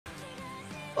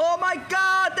Oh my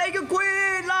god, thank you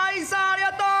Queen, Liza,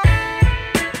 arigato.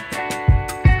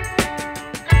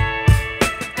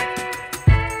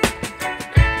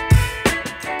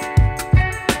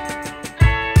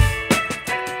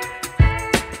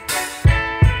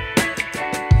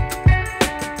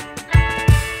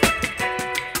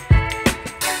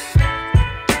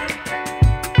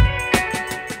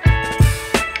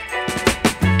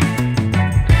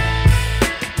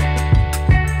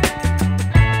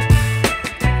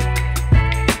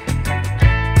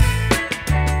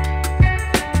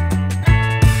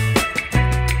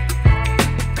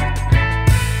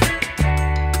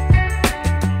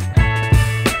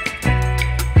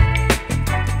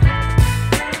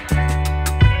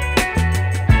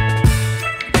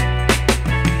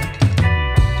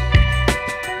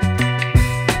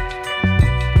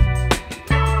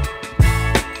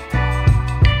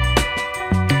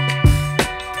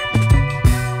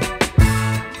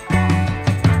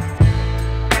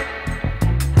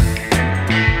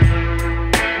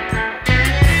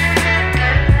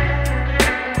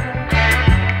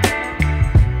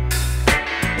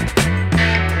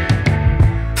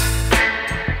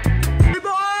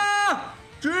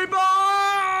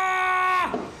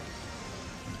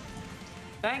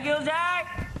 Thank you, Jack.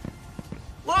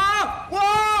 Whoa!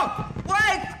 Whoa!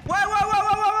 Wait! Wait!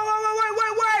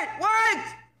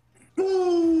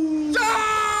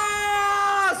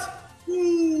 Yes!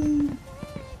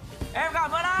 Em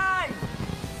cảm ơn anh.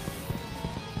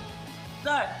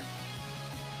 Rồi.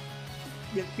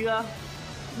 Được chưa?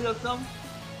 Được không?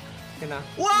 Thế nào?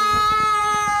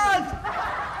 What?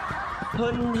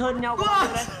 Hơn nhau có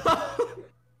được đấy.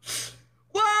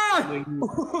 What?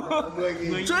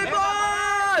 10.000. Triple!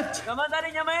 Cảm ơn gia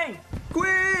đình nhà mình.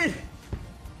 Queen!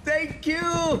 Thank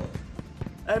you!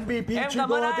 MVP Em cảm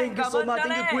Triple, ơn anh, thank you cảm so ơn much,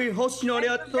 thank you Charlie. Queen, Hoshino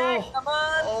arigato. Cảm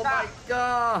ơn. Oh my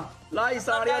god!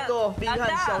 Liza arigato, Đi Han,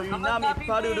 Xiao Yu, Nami,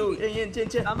 Padudu, Yên Yên, Chen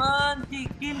Chen. Cảm ơn chị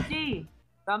Kim Chi.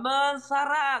 Cảm ơn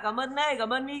Sarah, cảm ơn Ney,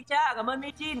 cảm ơn Micha, cảm ơn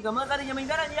Michin, cảm ơn gia đình nhà mình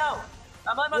rất là nhiều.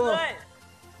 Cảm ơn mọi Wow. người.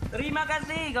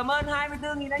 Rimakazi, cảm ơn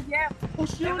 24.000 anh chị em.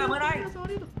 Em cảm ơn anh.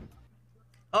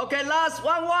 Okay, last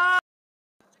one.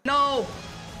 No.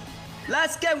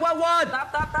 Last game 1-1.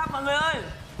 Tap mọi người ơi.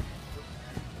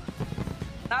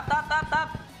 Tap.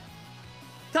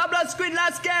 Top last screen,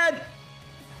 last game.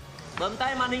 Bấm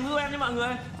tay màn hình giúp em nha mọi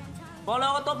người.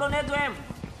 Follow top donate cho em.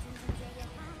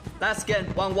 Last game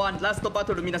 1-1. Last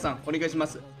battle 皆さんお願いしま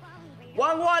す。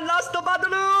1-1 last battle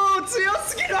強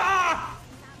すぎる。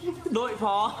Đội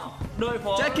phó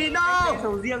Jacky no. FC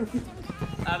sầu riêng.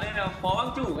 À đây là phó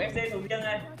băng chủ FC sầu riêng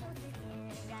đây.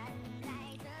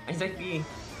 Anh Jacky.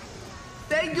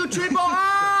 Thank you Triple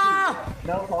R.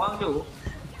 Đâu phó băng chủ.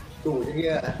 Đủ thế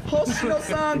kia.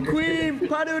 Hoshino-san, Queen,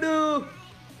 Padudu.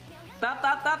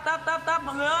 Tap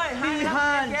mọi người ơi. Đi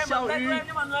Han, Xiao Xiao Yu. em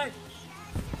nha mọi người.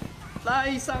 ラ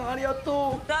イさんありが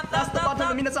とう。ラストバト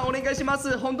ル皆さんお願いしま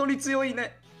す。本当に強い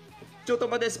ね。ちょっと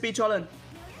待って、スピーチャレン。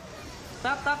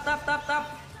Tap.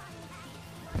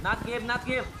 Not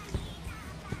game.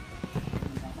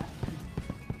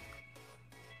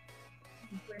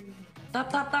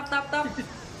 Tap.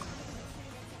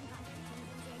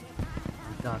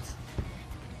 That's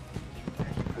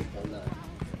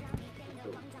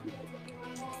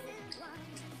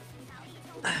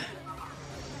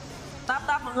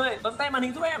Tap mọi người, bấm tay màn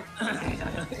hình giúp em.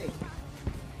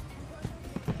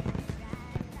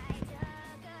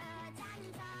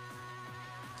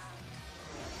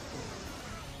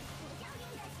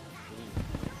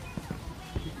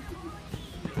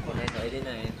 Đây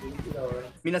này.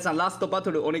 皆さんラストバト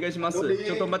ルお願いします。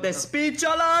ちょっと待って、スピーチ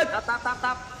ャレン。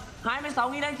 Tap.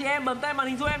 26.000 anh chị em, bấm tay màn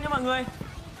hình giúp em nhé mọi người.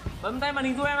 Bấm tay màn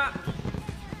hình giúp em ạ.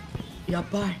 や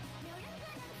ばい。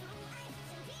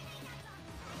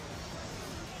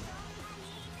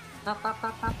Tap.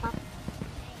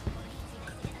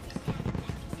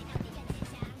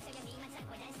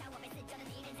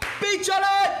 スピーチャレン。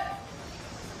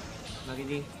 Là cái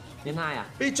gì? Nhân 2 à?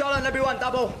 スピーチャレン everyone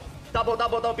double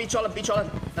beat challenge.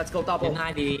 Let's go double. Nhân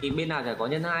 2 thì bên nào chả có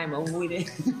nhân 2 mà ông vui đi.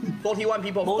 41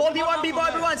 people everyone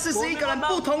 41个人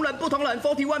不同人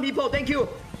41 people thank you.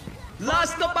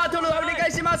 Last battle お願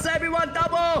いします everyone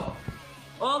double.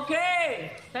 Ok.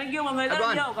 Thank you mọi người rất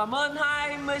là nhiều. Cảm ơn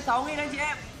 26.000 anh chị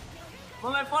em.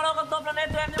 Mọi người follow con top lên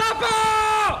cho em nhé.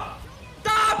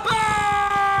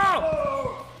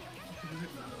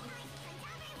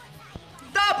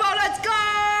 Double, let's go!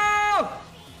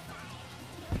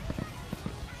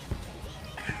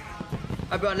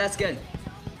 Everyone, let's get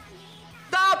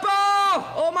double!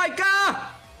 Oh my god!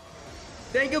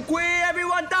 Thank you, Queen,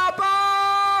 everyone, double!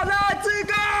 Let's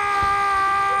go!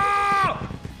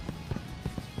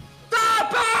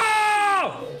 Double!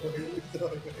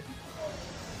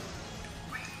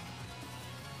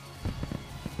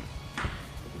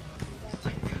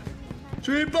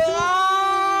 Triple.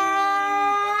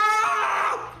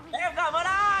 Em cảm ơn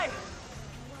ai?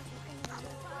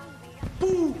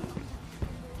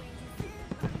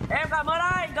 Em cảm ơn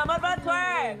anh, cảm ơn Vân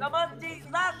Thuê, cảm ơn chị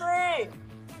Datvilla,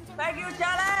 thank you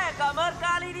Charlie, cảm ơn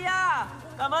Calidia,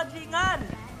 cảm ơn chị Ngân,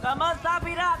 cảm ơn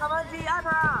Sapira, cảm ơn chị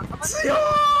Anna, cảm ơn chị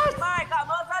Mai, cảm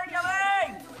ơn gia đình nhà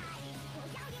mình.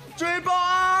 Triple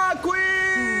A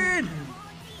Queen.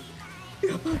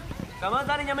 Cảm ơn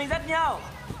gia đình nhà mình rất nhiều.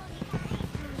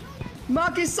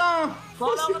 Maki-san.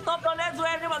 Follow cái top donate giúp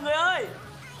em nha mọi người ơi.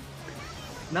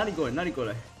 何これ何こ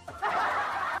れ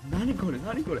何これ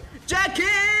何これ Jacky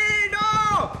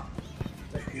no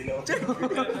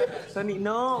Sunny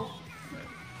no.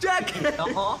 Jacky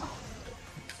Đó.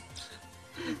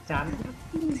 Chán.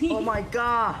 oh my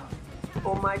god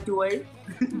Ô mai chuối.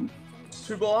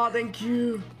 Triple A thank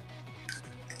you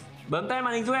Bấm tay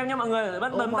màn hình giúp em nhé mọi người.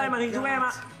 Bấm Oh tay my màn hình giúp God. em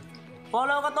ạ.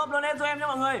 Follow các top donate giúp em nhé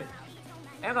mọi người.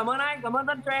 Em cảm ơn anh, cảm ơn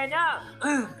Vân Thuê nhá.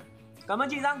 Cảm ơn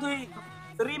chị Giang Thùy,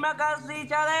 Terima kasih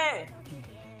Charlie.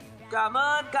 Cảm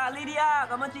ơn cả Lydia,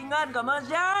 cảm ơn chị Ngân, cảm ơn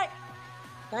Jack.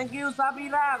 Thank you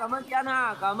Sabira, cảm ơn chị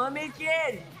Anna, cảm ơn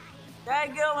Michin.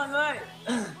 Thank you mọi người.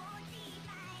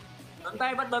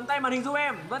 Vẫn bấm tay màn hình giúp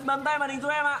em, vẫn bấm tay màn hình giúp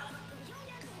em ạ.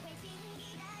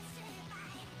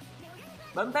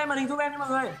 Bấm tay màn hình giúp em nha mọi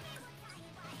người.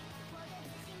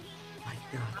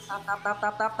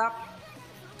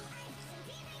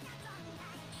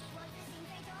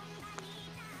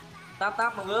 Tap.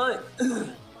 Tap mọi người ơi.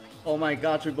 oh my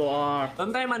god Triple R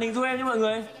Bấm tay màn hình giúp em nhé mọi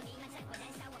người.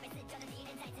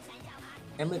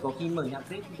 Em mới có khi mở nhạc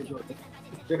clip được rồi.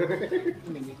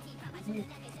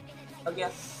 Ok,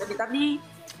 sẽ bị tắt đi.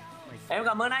 Em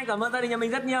cảm ơn anh, cảm ơn gia đình nhà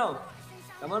mình rất nhiều.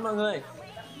 Cảm ơn mọi người.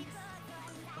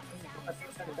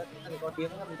 Có tiếng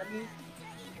mình tắt đi.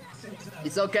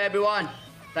 It's okay everyone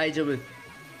大丈夫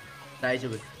大丈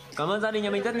夫 Cảm ơn gia đình nhà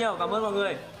mình rất nhiều, cảm ơn mọi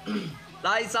người.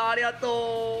 ライさんありがと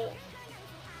う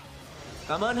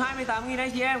Cảm ơn 28.000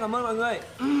 anh chị em, cảm ơn mọi người.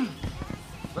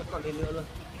 Vẫn còn thêm nữa luôn.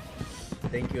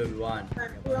 Thank you everyone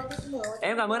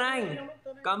Em cảm ơn anh,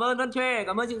 cảm ơn Vân Thuê,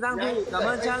 cảm ơn chị Giang Thùy, cảm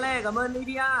ơn Charlie, cảm ơn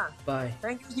Lydia. Bye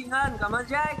Thank you chị Ngân, cảm ơn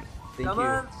Jack, Thank cảm you.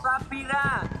 ơn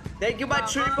Sapira. Thank you my Cảm ơn.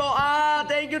 Triple R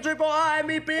Thank you Triple R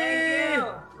MVP Thank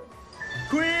you.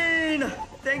 Queen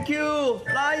Thank you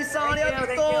ライさんありが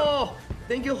Thank と you, う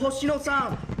Thank you 星野さ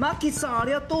んマキさんあ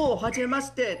りがとうはじめま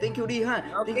して Thank you リーハン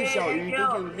Okay, Thank you 小魚 thank you.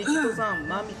 Thank you ミキトさん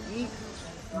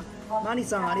マニ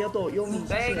さんありがとうヨミ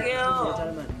Thank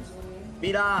you.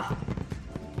 ビラ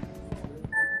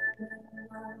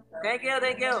Thank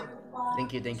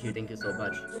you, thank you. Thank you so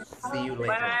much See you Bye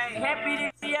later bye, Happy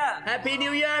New Year. Happy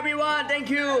New Year everyone Thank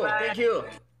you Bye. Thank you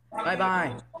Bye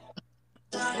bye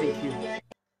Thank you